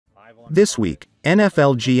This week,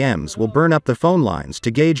 NFL GMs will burn up the phone lines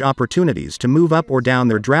to gauge opportunities to move up or down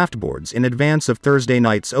their draft boards in advance of Thursday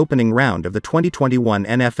night's opening round of the 2021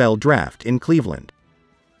 NFL Draft in Cleveland.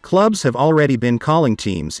 Clubs have already been calling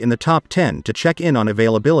teams in the top 10 to check in on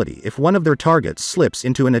availability if one of their targets slips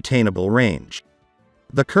into an attainable range.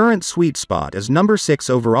 The current sweet spot is number 6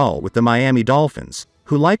 overall with the Miami Dolphins,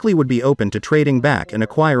 who likely would be open to trading back and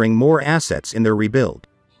acquiring more assets in their rebuild.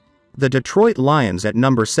 The Detroit Lions at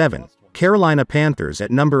number 7, Carolina Panthers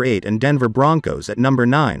at number 8 and Denver Broncos at number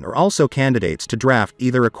 9 are also candidates to draft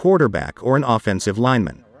either a quarterback or an offensive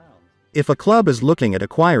lineman. If a club is looking at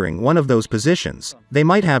acquiring one of those positions, they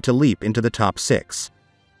might have to leap into the top 6.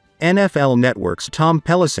 NFL Network's Tom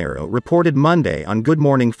Pelissero reported Monday on Good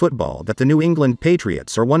Morning Football that the New England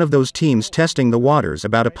Patriots are one of those teams testing the waters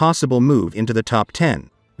about a possible move into the top 10,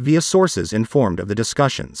 via sources informed of the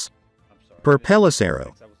discussions. Per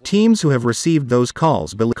Pelissero, teams who have received those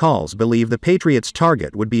calls believe the Patriots'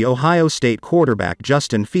 target would be Ohio State quarterback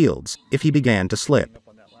Justin Fields, if he began to slip.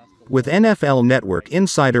 With NFL Network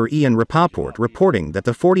insider Ian Rapoport reporting that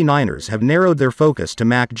the 49ers have narrowed their focus to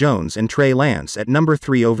Mac Jones and Trey Lance at number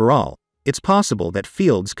 3 overall, it's possible that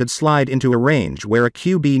Fields could slide into a range where a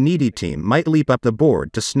QB-needy team might leap up the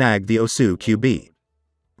board to snag the OSU QB.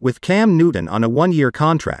 With Cam Newton on a one-year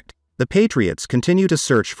contract, the Patriots continue to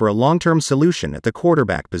search for a long-term solution at the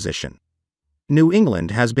quarterback position. New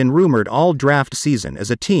England has been rumored all draft season as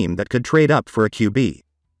a team that could trade up for a QB.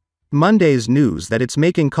 Monday's news that it's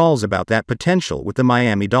making calls about that potential with the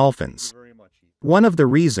Miami Dolphins. One of the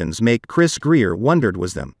reasons Chris Grier wondered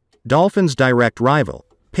was the Dolphins' direct rival,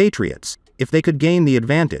 Patriots. If they could gain the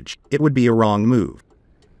advantage, it would be a wrong move.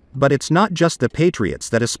 But it's not just the Patriots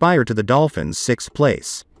that aspire to the Dolphins' 6th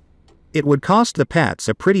place. It would cost the Pats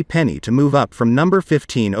a pretty penny to move up from number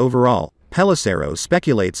 15 overall. Pelissero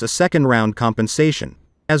speculates a second-round compensation.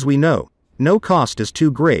 As we know, no cost is too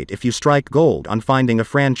great if you strike gold on finding a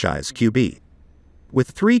franchise QB. With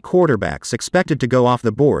 3 quarterbacks expected to go off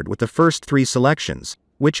the board with the first 3 selections,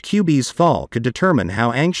 which QBs fall could determine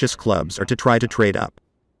how anxious clubs are to try to trade up.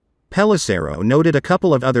 Pelissero noted a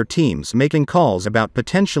couple of other teams making calls about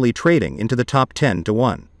potentially trading into the top 10 to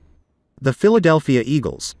 1. The Philadelphia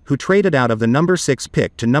Eagles, who traded out of the number 6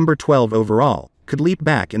 pick to number 12 overall, could leap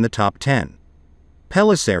back in the top 10.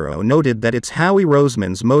 Pelissero noted that it's Howie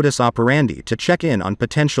Roseman's modus operandi to check in on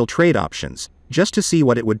potential trade options, just to see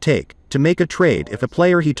what it would take to make a trade if a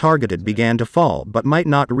player he targeted began to fall but might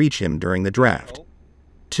not reach him during the draft.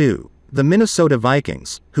 2. The Minnesota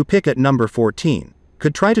Vikings, who pick at number 14,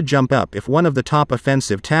 could try to jump up if one of the top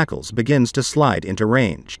offensive tackles begins to slide into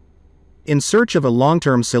range. In search of a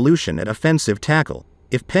long-term solution at offensive tackle,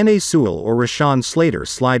 if Penei Sewell or Rashawn Slater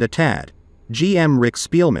slide a tad, GM Rick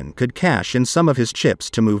Spielman could cash in some of his chips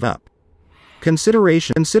to move up.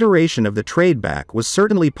 Consideration of the trade back was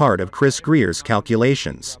certainly part of Chris Grier's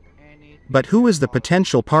calculations. But who is the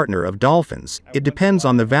potential partner of Dolphins? It depends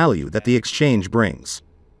on the value that the exchange brings.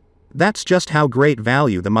 That's just how great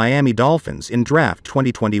value the Miami Dolphins in draft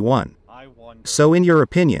 2021. So in your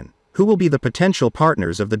opinion, who will be the potential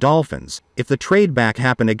partners of the Dolphins if the trade back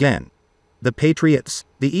happen again? The Patriots,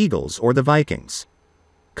 the Eagles or the Vikings?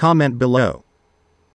 Comment below.